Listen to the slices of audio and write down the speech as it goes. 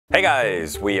Hey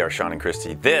guys, we are Sean and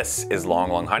Christy. This is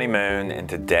Long Honeymoon, and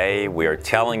today we are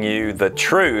telling you the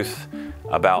truth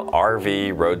about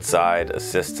RV roadside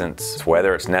assistance,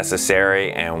 whether it's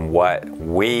necessary and what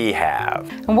we have.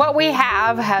 And what we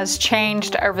have has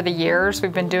changed over the years.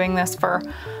 We've been doing this for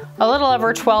a little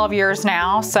over 12 years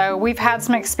now, so we've had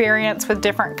some experience with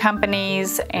different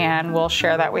companies, and we'll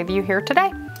share that with you here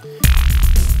today.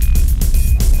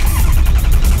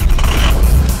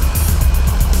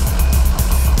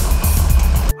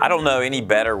 I don't know any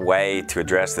better way to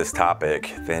address this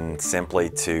topic than simply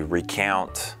to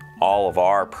recount all of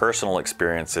our personal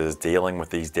experiences dealing with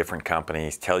these different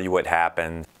companies, tell you what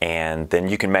happened, and then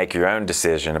you can make your own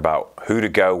decision about who to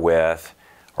go with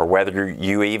or whether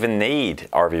you even need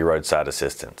RV roadside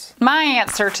assistance. My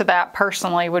answer to that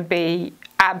personally would be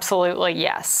absolutely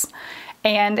yes.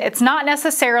 And it's not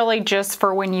necessarily just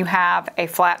for when you have a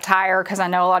flat tire, because I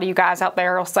know a lot of you guys out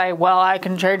there will say, well, I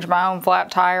can change my own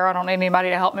flat tire. I don't need anybody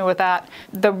to help me with that.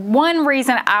 The one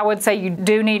reason I would say you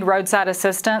do need roadside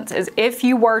assistance is if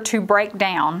you were to break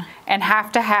down and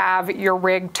have to have your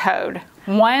rig towed.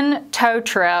 One tow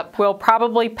trip will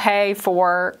probably pay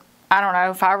for, I don't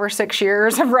know, 5 or 6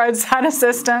 years of roadside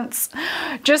assistance,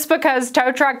 just because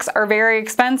tow trucks are very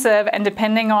expensive, and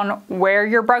depending on where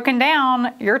you're broken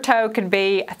down, your tow could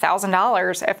be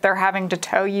 $1,000 if they're having to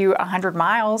tow you 100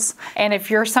 miles. And if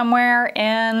you're somewhere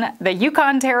in the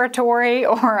Yukon territory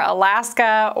or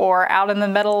Alaska or out in the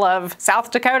middle of South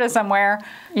Dakota somewhere,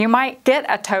 you might get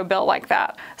a tow bill like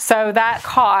that. So that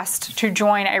cost to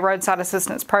join a roadside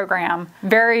assistance program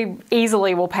very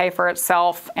easily will pay for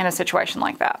itself in a situation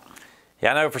like that.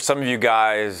 Yeah, I know for some of you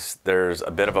guys, there's a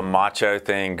bit of a macho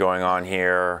thing going on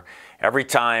here. Every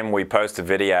time we post a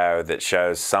video that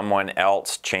shows someone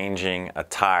else changing a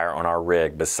tire on our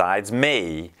rig besides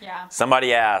me,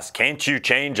 somebody asks, can't you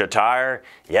change a tire?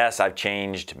 Yes, I've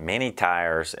changed many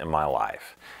tires in my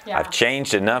life. I've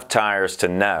changed enough tires to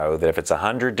know that if it's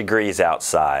 100 degrees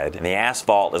outside and the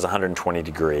asphalt is 120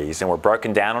 degrees and we're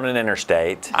broken down on an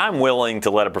interstate, I'm willing to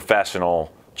let a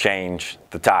professional change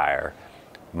the tire.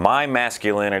 My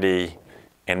masculinity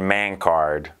and man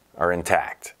card are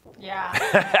intact. Yeah.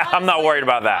 I'm not worried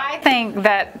about that. I think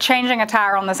that changing a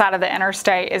tire on the side of the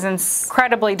interstate is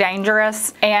incredibly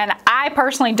dangerous, and I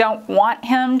personally don't want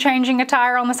him changing a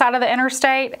tire on the side of the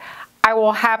interstate. I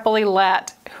will happily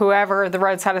let whoever the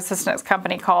roadside assistance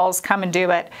company calls come and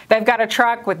do it. They've got a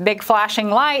truck with big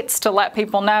flashing lights to let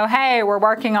people know, hey, we're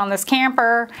working on this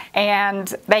camper, and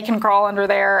they can crawl under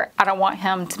there. I don't want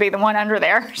him to be the one under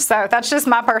there. So that's just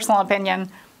my personal opinion.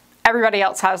 Everybody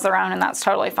else has their own, and that's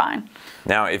totally fine.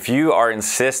 Now, if you are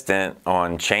insistent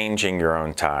on changing your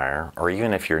own tire, or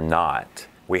even if you're not,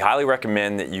 we highly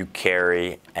recommend that you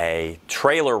carry a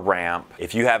trailer ramp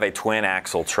if you have a twin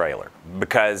axle trailer,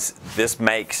 because this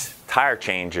makes tire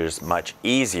changes much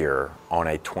easier on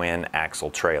a twin axle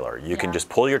trailer. You can just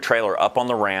pull your trailer up on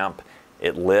the ramp,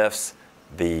 it lifts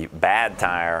the bad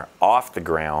tire off the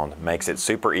ground, makes it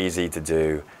super easy to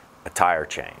do a tire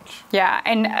change. Yeah,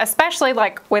 and especially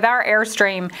like with our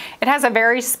Airstream, it has a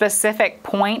very specific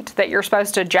point that you're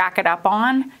supposed to jack it up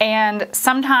on, and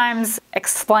sometimes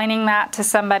explaining that to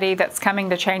somebody that's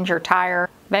coming to change your tire,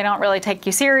 they don't really take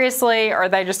you seriously, or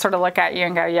they just sort of look at you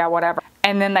and go, yeah, whatever.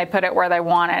 And then they put it where they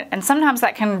want it. And sometimes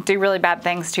that can do really bad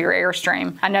things to your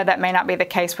Airstream. I know that may not be the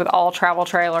case with all travel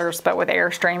trailers, but with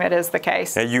Airstream it is the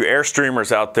case. Now, you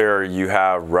Airstreamers out there, you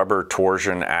have rubber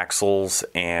torsion axles,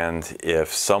 and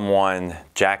if someone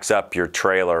jacks up your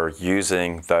trailer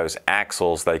using those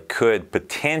axles, they could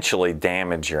potentially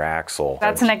damage your axle.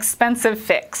 That's an expensive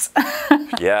fix.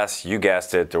 Yes, you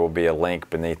guessed it. There will be a link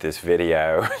beneath this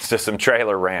video to some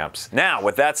trailer ramps. Now,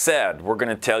 with that said, we're going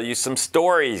to tell you some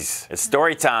stories. It's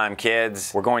story time,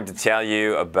 kids. We're going to tell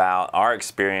you about our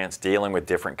experience dealing with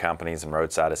different companies and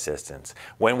roadside assistance.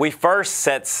 When we first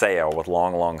set sail with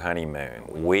Long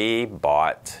Honeymoon, we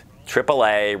bought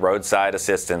AAA roadside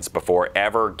assistance before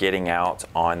ever getting out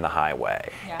on the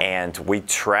highway. And we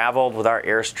traveled with our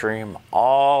Airstream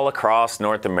all across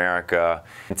North America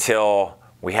until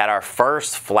we had our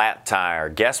first flat tire.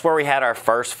 Guess where we had our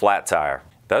first flat tire?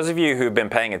 Those of you who've been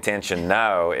paying attention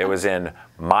know it was in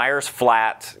Myers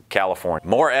Flat, California.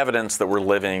 More evidence that we're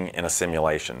living in a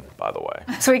simulation, by the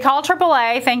way. So we called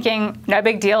AAA thinking, no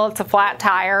big deal, it's a flat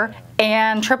tire.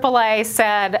 And AAA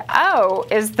said, oh,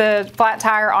 is the flat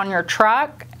tire on your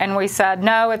truck? And we said,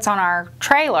 no, it's on our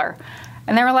trailer.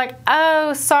 And they were like,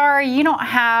 oh, sorry, you don't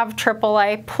have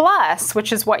AAA Plus,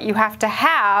 which is what you have to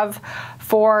have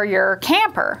for your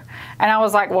camper. And I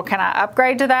was like, well, can I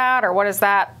upgrade to that, or what is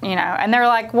that, you know? And they're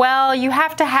like, well, you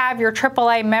have to have your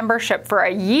AAA membership for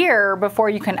a year before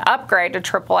you can upgrade to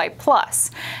AAA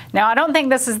Plus. Now, I don't think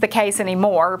this is the case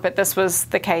anymore, but this was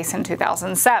the case in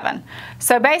 2007.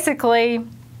 So basically,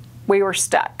 we were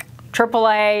stuck.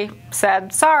 AAA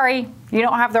said, sorry, you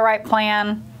don't have the right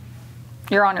plan.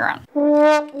 You're on your own.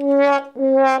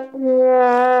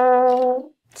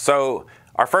 So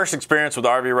our first experience with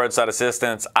RV roadside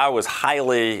assistance, I was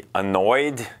highly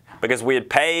annoyed because we had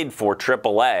paid for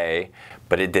AAA,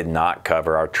 but it did not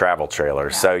cover our travel trailer.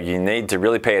 Yeah. So you need to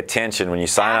really pay attention when you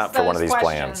sign up for one of these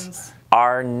plans.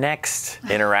 Our next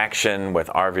interaction with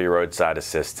RV roadside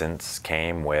assistance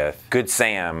came with Good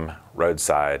Sam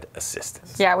roadside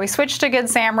assistance. Yeah, we switched to Good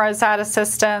Sam roadside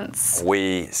assistance.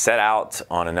 We set out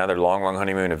on another long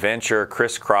honeymoon adventure,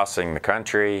 crisscrossing the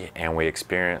country, and we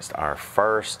experienced our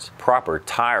first proper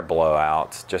tire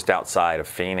blowout just outside of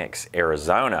Phoenix,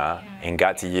 Arizona, and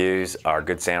got to use our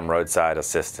Good Sam roadside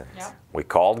assistance. Yep. We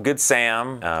called Good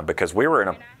Sam because we were in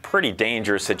a pretty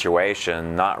dangerous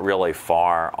situation, not really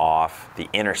far off the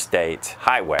interstate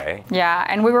highway. Yeah,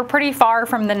 and we were pretty far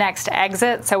from the next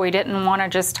exit, so we didn't want to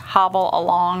just hobble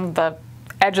along the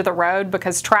edge of the road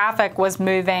because traffic was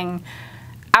moving,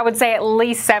 I would say, at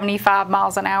least 75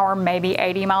 miles an hour, maybe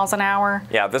 80 miles an hour.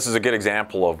 Yeah, this is a good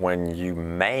example of when you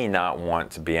may not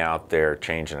want to be out there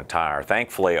changing a tire.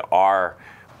 Thankfully, our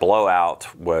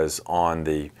blowout was on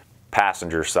the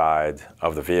passenger side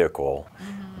of the vehicle.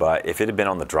 But if it had been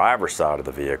on the driver's side of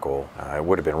the vehicle, it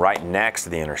would have been right next to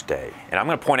the interstate. And I'm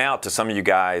going to point out to some of you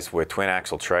guys with twin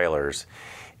axle trailers,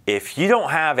 if you don't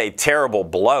have a terrible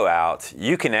blowout,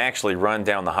 you can actually run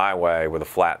down the highway with a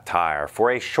flat tire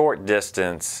for a short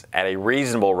distance at a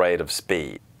reasonable rate of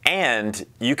speed. And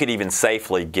you could even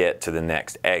safely get to the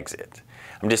next exit.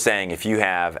 I'm just saying, if you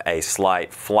have a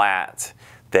slight flat,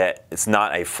 that it's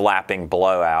not a flapping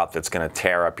blowout that's going to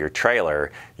tear up your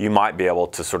trailer, you might be able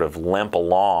to sort of limp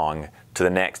along to the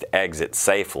next exit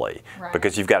safely. Right.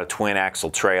 Because you've got a twin axle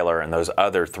trailer and those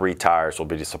other 3 tires will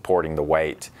be supporting the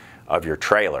weight of your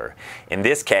trailer. In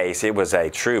this case, it was a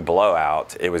true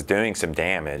blowout. It was doing some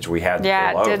damage. We had to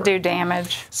pull over. Yeah, it did do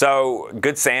damage. So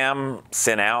Good Sam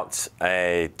sent out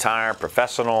a tire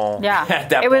professional. Yeah, at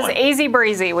that point. It was easy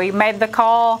breezy. We made the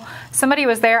call. Somebody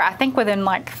was there, I think, within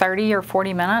like 30 or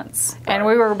 40 minutes, right. And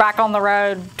we were back on the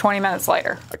road 20 minutes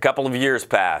later. A couple of years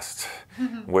passed.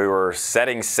 We were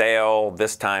setting sail,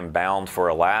 this time bound for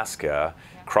Alaska,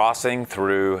 crossing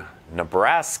through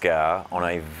Nebraska on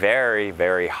a very,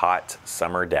 very hot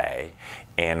summer day,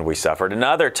 and we suffered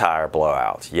another tire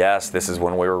blowout. Yes, this is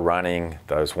when we were running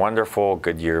those wonderful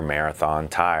Goodyear Marathon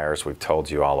tires we've told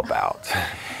you all about.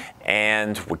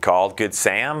 And we called Good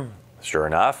Sam. Sure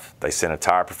enough, they sent a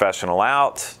tire professional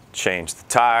out, changed the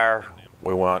tire.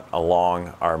 We went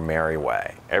along our merry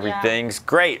way. Everything's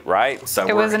great, right? So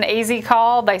it was an easy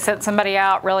call. They sent somebody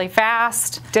out really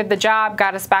fast, did the job,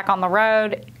 got us back on the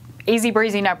road. Easy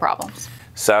breezy, no problems.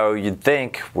 So you'd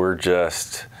think we're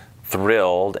just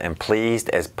thrilled and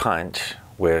pleased as punch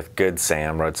with Good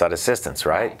Sam roadside assistance,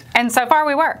 right? And so far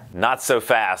we were. Not so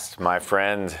fast, my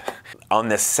friend. On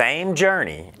the same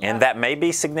journey, and that may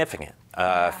be significant.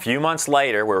 A few months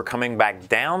later, we were coming back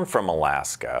down from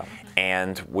Alaska,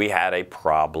 and we had a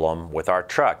problem with our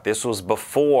truck. This was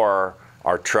before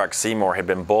our truck Seymour had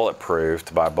been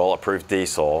bulletproofed by Bulletproof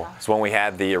Diesel. It's when we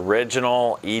had the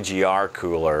original EGR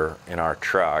cooler in our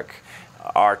truck.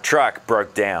 Our truck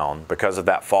broke down because of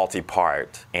that faulty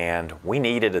part, and we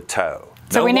needed a tow.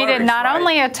 So we needed not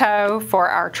only a tow for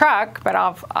our truck, but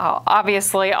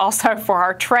obviously also for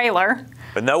our trailer.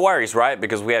 But no worries, right?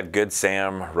 Because we had Good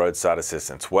Sam roadside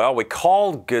assistance. Well, we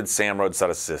called Good Sam roadside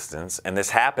assistance, and this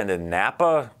happened in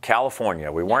Napa,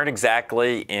 California. We weren't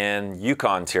exactly in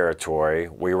Yukon territory.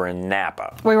 We were in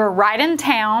Napa. We were right in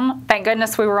town. Thank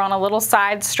goodness we were on a little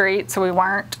side street, so we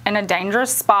weren't in a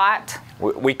dangerous spot.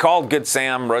 We called Good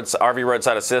Sam RV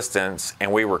roadside assistance,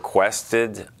 and we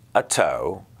requested a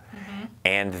tow,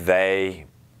 and they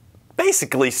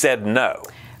basically said no.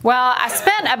 Well, I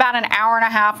spent about an hour and a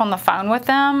half on the phone with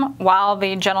them while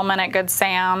the gentleman at Good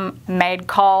Sam made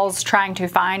calls trying to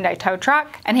find a tow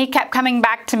truck. And he kept coming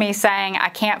back to me saying, I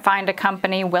can't find a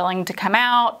company willing to come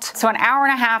out. So an hour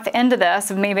and a half into this,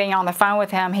 of me being on the phone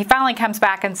with him, he finally comes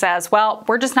back and says, well,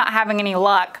 we're just not having any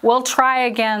luck. We'll try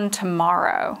again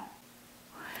tomorrow.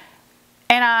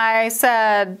 And I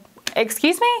said,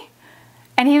 excuse me?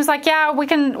 And he was like, yeah, we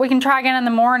can try again in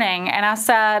the morning. And I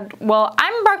said, well,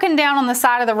 I'm broken down on the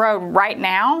side of the road right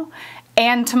now,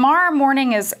 And tomorrow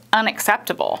morning is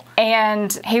unacceptable.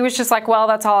 And he was just like, well,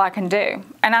 that's all I can do.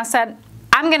 And I said,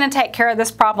 I'm going to take care of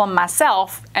this problem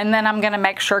myself, and then I'm going to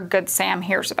make sure Good Sam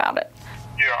hears about it.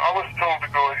 Yeah, I was told to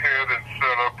go ahead and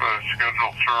set up a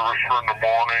scheduled service for in the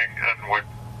morning, and we'd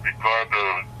be glad to,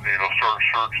 start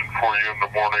searching for you in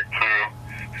the morning too.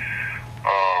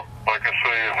 Like I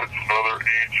say, if it's another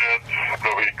agent,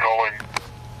 they'll be calling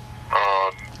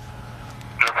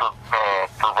different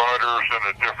providers in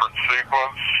a different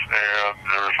sequence, and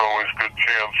there's always good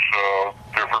chance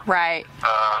different. Right.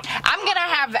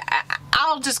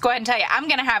 I'll just go ahead and tell you, I'm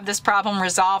going to have this problem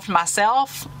resolved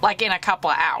myself, like in a couple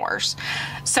of hours.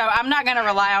 So I'm not going to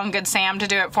rely on Good Sam to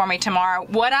do it for me tomorrow.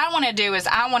 What I want to do is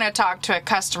I want to talk to a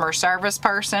customer service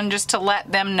person just to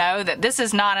let them know that this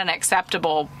is not an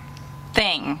acceptable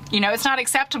thing. It's not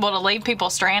acceptable to leave people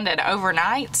stranded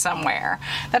overnight somewhere.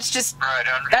 That's just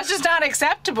not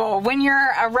acceptable when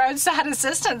you're a roadside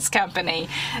assistance company.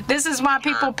 This is why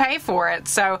people pay for it.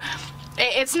 So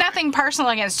it's nothing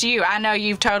personal against you. I know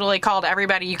you've totally called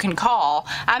everybody you can call.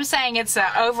 I'm saying it's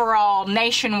an overall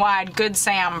nationwide Good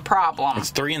Sam problem. It's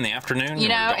 3 in the afternoon.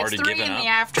 It's 3 in the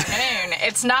afternoon.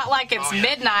 It's not like it's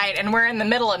midnight and we're in the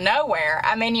middle of nowhere.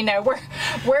 I mean,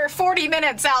 we're 40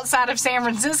 minutes outside of San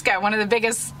Francisco, one of the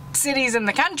biggest cities in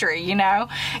the country.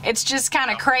 It's just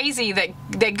kind of crazy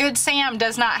that Good Sam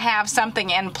does not have something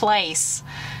in place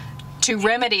to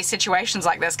remedy situations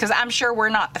like this, because I'm sure we're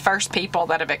not the first people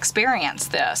that have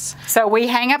experienced this. So we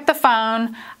hang up the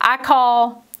phone. I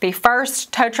call the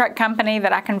first tow truck company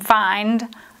that I can find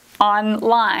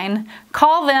online,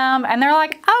 call them, and they're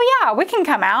like, oh yeah, we can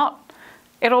come out.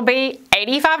 It'll be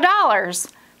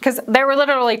 $85. Because they were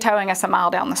literally towing us a mile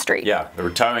down the street. Yeah, they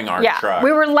were towing our truck. Yeah,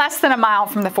 we were less than a mile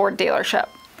from the Ford dealership.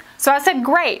 So I said,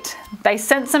 great. They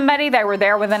sent somebody. They were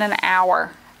there within an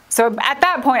hour. So at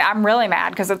that point, I'm really mad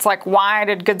because it's like, why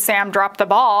did Good Sam drop the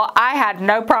ball? I had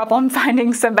no problem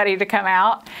finding somebody to come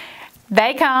out.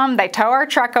 They come, they tow our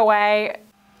truck away.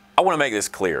 I want to make this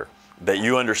clear that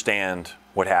you understand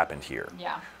what happened here.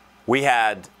 Yeah. We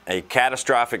had a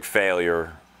catastrophic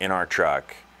failure in our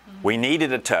truck. We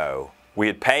needed a tow. We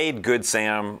had paid Good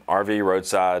Sam RV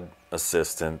Roadside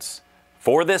Assistance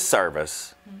for this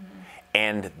service,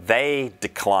 and they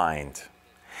declined.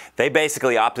 They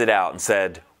basically opted out and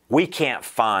said, we can't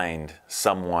find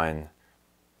someone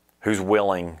who's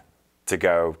willing to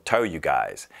go tow you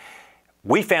guys.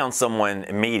 We found someone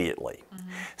immediately.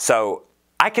 So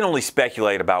I can only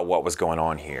speculate about what was going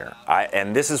on here.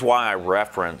 And this is why I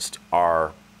referenced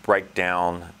our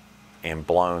breakdown and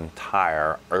blown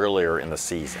tire earlier in the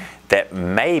season. That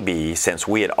maybe, since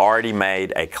we had already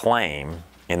made a claim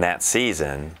in that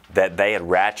season, that they had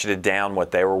ratcheted down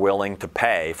what they were willing to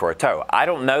pay for a tow. I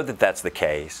don't know that that's the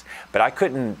case, but I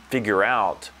couldn't figure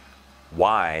out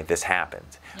why this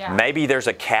happened. Yeah. Maybe there's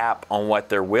a cap on what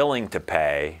they're willing to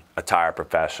pay a tire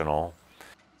professional.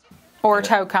 Or a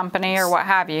tow company or what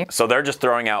have you. So they're just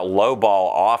throwing out lowball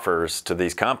offers to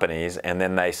these companies, and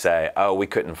then they say, oh, we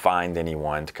couldn't find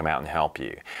anyone to come out and help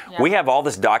you. Yeah. We have all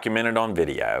this documented on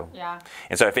video. Yeah.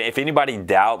 And so if anybody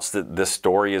doubts that this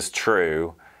story is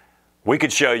true, we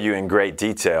could show you in great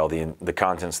detail the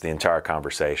contents of the entire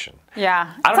conversation.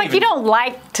 Yeah. It's like you don't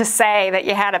like to say that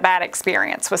you had a bad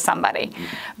experience with somebody.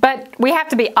 But we have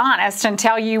to be honest and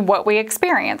tell you what we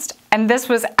experienced. And this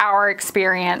was our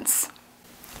experience,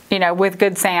 with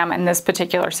Good Sam in this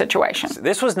particular situation.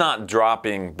 This was not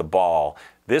dropping the ball.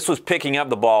 This was picking up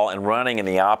the ball and running in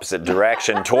the opposite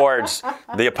direction towards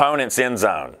the opponent's end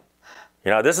zone.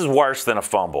 This is worse than a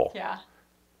fumble. Yeah.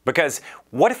 Because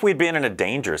what if we'd been in a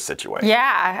dangerous situation?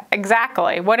 Yeah,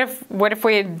 exactly. What if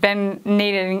we had been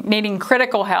needing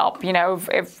critical help?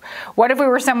 What if we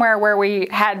were somewhere where we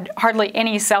had hardly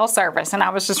any cell service and I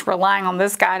was just relying on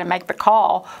this guy to make the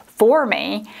call for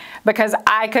me because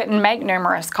I couldn't make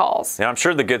numerous calls. I'm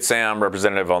sure the Good Sam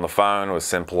representative on the phone was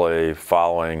simply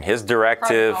following his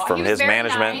directive from his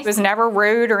management. Nice. He was never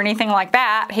rude or anything like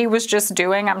that. He was just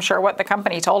doing, I'm sure, what the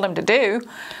company told him to do.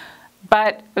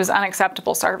 But it was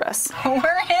unacceptable service. We're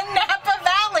in Napa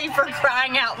Valley, for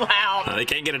crying out loud. They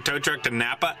can't get a tow truck to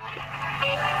Napa?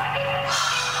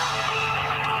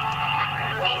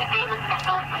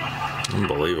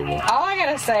 Unbelievable. All I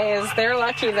gotta say is they're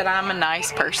lucky that I'm a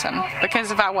nice person, because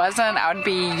if I wasn't, I would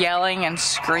be yelling and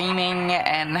screaming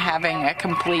and having a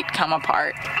complete come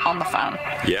apart on the phone.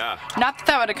 Yeah. Not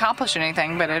that would accomplish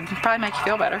anything, but it'd probably make you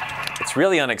feel better. It's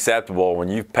really unacceptable when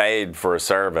you've paid for a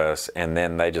service and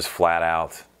then they just flat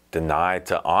out deny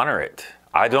to honor it.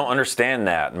 I don't understand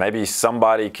that. Maybe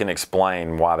somebody can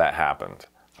explain why that happened.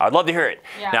 I'd love to hear it.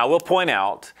 Yeah. Now, we'll point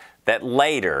out that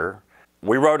later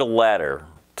we wrote a letter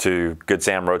to Good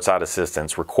Sam Roadside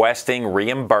Assistance requesting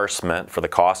reimbursement for the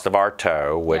cost of our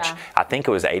tow, which I think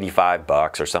it was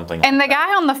 $85 or something. And the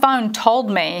guy on the phone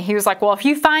told me, he was like, well, if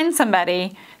you find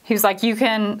somebody, he was like, you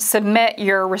can submit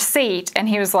your receipt, and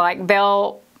he was like,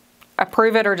 they'll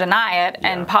approve it or deny it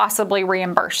and possibly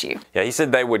reimburse you. Yeah, he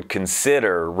said they would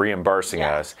consider reimbursing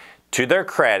us. To their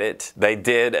credit, they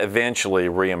did eventually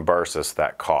reimburse us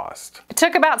that cost. It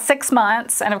took about 6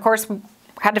 months, and of course, we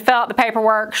had to fill out the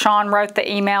paperwork. Sean wrote the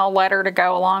email letter to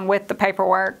go along with the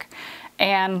paperwork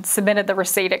and submitted the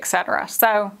receipt, etc.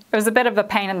 So it was a bit of a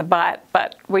pain in the butt,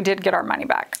 but we did get our money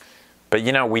back. But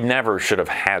you know, we never should have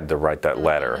had to write that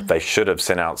letter. They should have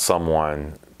sent out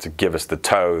someone to give us the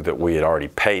tow that we had already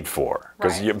paid for.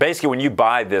 Because basically when you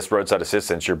buy this roadside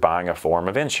assistance, you're buying a form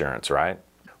of insurance, right?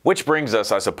 Which brings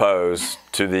us, I suppose,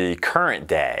 to the current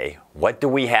day. What do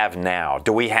we have now?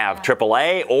 Do we have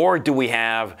AAA or do we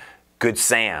have Good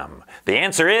Sam? The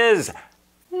answer is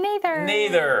neither.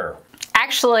 Neither.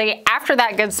 Actually, after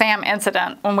that Good Sam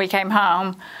incident, when we came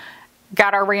home,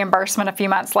 got our reimbursement a few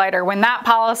months later, when that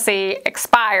policy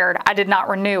expired, I did not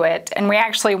renew it, and we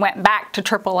actually went back to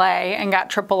AAA and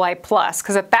got AAA Plus,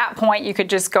 because at that point you could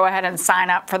just go ahead and sign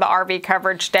up for the RV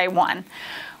coverage day one.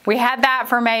 We had that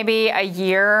for maybe a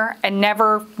year and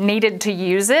never needed to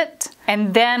use it,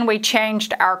 and then we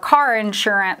changed our car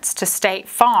insurance to State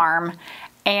Farm.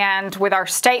 And with our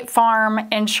State Farm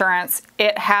insurance,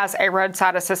 it has a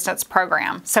roadside assistance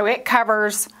program. So it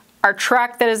covers our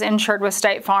truck that is insured with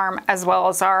State Farm as well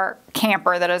as our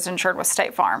camper that is insured with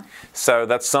State Farm. So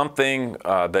that's something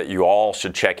that you all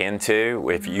should check into.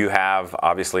 If you have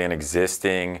obviously an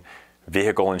existing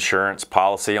vehicle insurance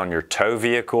policy on your tow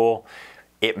vehicle,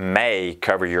 it may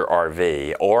cover your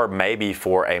RV, or maybe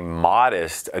for a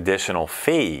modest additional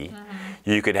fee,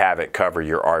 you could have it cover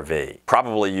your RV.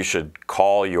 Probably you should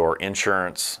call your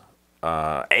insurance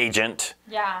agent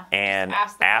and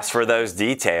ask for those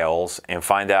details and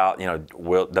find out, you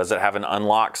know, does it have an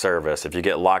unlock service? If you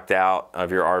get locked out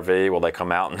of your RV, will they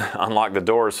come out and unlock the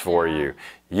doors for you?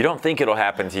 You don't think it'll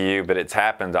happen to you, but it's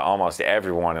happened to almost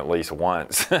everyone at least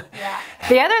once.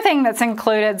 The other thing that's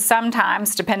included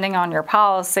sometimes, depending on your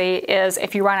policy, is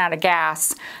if you run out of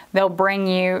gas, they'll bring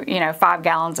you, 5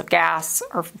 gallons of gas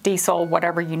or diesel,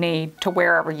 whatever you need, to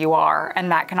wherever you are, and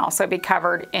that can also be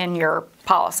covered in your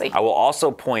policy. I will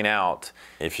also point out,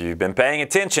 if you've been paying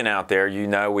attention out there, you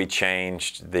know we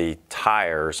changed the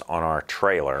tires on our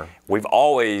trailer. We've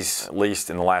always, at least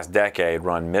in the last decade,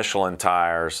 run Michelin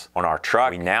tires on our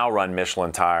truck. We now run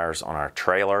Michelin tires on our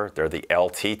trailer. They're the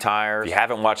LT tires. If you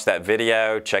haven't watched that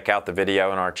video, check out the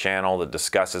video on our channel that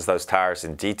discusses those tires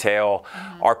in detail.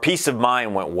 Our peace of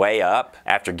mind went way up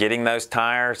after getting those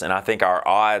tires, and I think our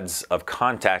odds of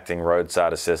contacting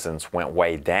roadside assistance went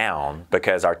way down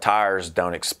because our tires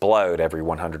don't explode every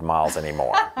 100 miles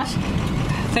anymore. I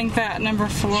think that number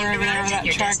 4 over there where that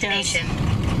truck is.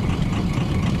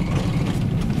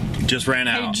 Just ran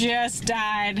out. He just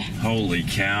died. Holy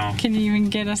cow. Can you even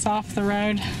get us off the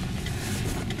road?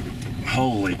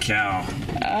 Holy cow.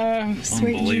 Oh,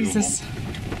 sweet Jesus.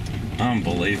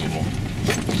 Unbelievable.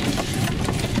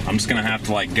 I'm just gonna have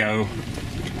to go.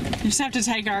 You just have to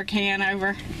take our can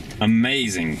over.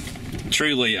 Amazing.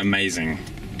 Truly amazing.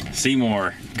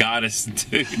 Seymour got us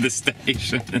to the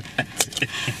station.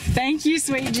 Thank you,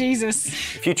 sweet Jesus.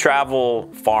 If you travel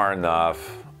far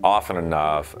enough, often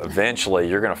enough, eventually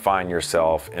you're going to find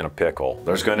yourself in a pickle.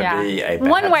 There's going to be a bad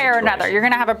one way or situation. another. You're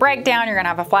going to have a breakdown, you're going to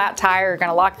have a flat tire, you're going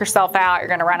to lock yourself out, you're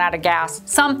going to run out of gas.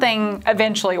 Something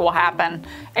eventually will happen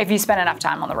if you spend enough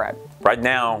time on the road. Right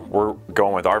now, we're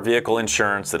going with our vehicle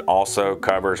insurance that also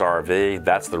covers RV.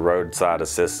 That's the roadside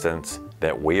assistance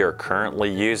that we are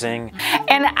currently using.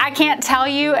 And I can't tell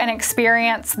you an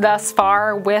experience thus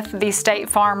far with the State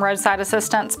Farm roadside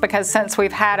assistance, because since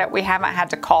we've had it, we haven't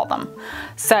had to call them.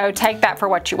 So take that for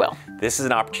what you will. This is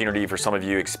an opportunity for some of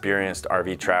you experienced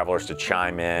RV travelers to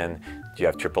chime in. Do you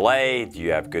have AAA? Do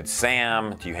you have Good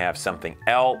Sam? Do you have something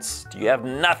else? Do you have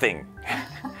nothing?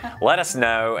 Let us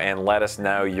know, and let us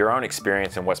know your own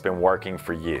experience and what's been working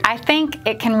for you. I think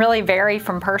it can really vary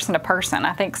from person to person.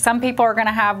 I think some people are going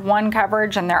to have one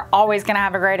coverage and they're always going to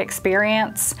have a great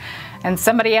experience, and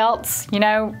somebody else,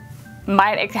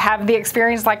 might have the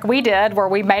experience like we did, where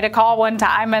we made a call one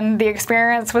time and the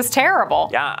experience was terrible.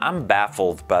 Yeah, I'm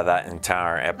baffled by that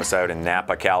entire episode in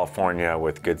Napa, California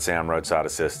with Good Sam Roadside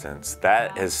Assistance.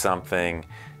 That is something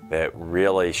that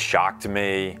really shocked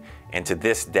me, and to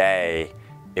this day,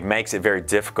 it makes it very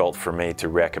difficult for me to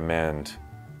recommend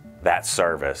that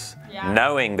service,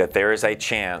 knowing that there is a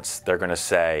chance they're going to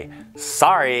say,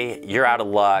 sorry, you're out of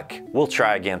luck, we'll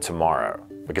try again tomorrow,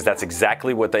 because that's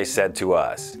exactly what they said to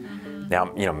us. Now,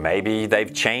 you know, maybe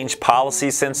they've changed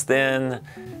policy since then.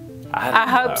 I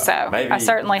hope so. Maybe. I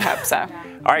certainly hope so.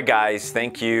 All right, guys,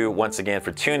 thank you once again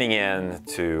for tuning in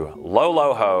to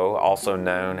Low Ho, also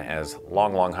known as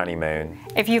Long Honeymoon.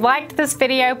 If you liked this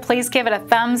video, please give it a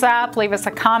thumbs up, leave us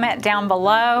a comment down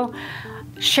below,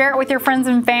 share it with your friends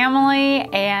and family,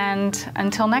 and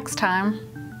until next time,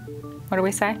 what do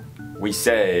we say? We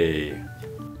say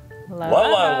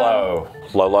Low.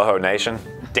 Low Nation.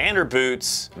 Dander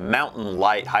boots, mountain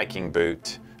light hiking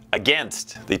boot,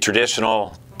 against the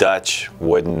traditional Dutch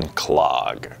wooden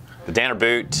clog. The Dander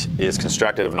boot is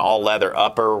constructed of an all-leather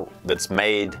upper that's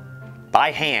made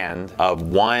by hand of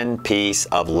one piece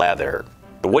of leather.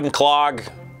 The wooden clog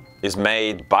is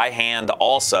made by hand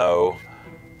also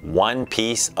one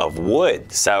piece of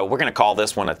wood. So we're gonna call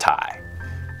this one a tie.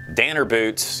 Dander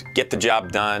boots get the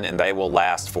job done and they will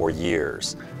last for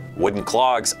years. Wooden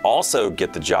clogs also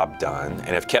get the job done,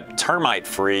 and if kept termite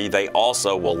free, they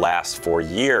also will last for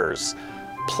years.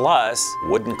 Plus,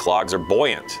 wooden clogs are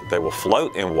buoyant. They will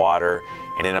float in water,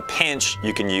 and in a pinch,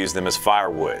 you can use them as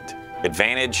firewood.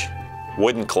 Advantage,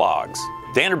 wooden clogs.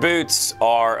 Dander boots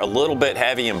are a little bit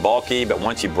heavy and bulky, but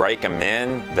once you break them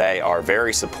in, they are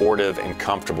very supportive and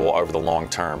comfortable over the long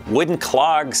term. Wooden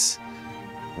clogs,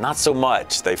 not so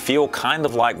much. They feel kind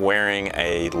of like wearing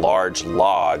a large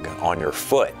log on your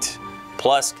foot.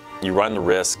 Plus, you run the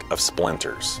risk of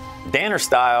splinters. Dander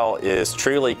style is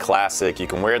truly classic. You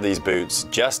can wear these boots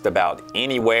just about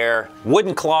anywhere.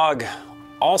 Wooden clog,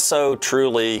 also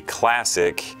truly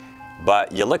classic,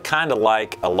 but you look kind of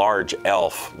like a large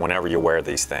elf whenever you wear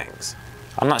these things.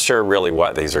 I'm not sure really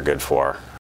what these are good for.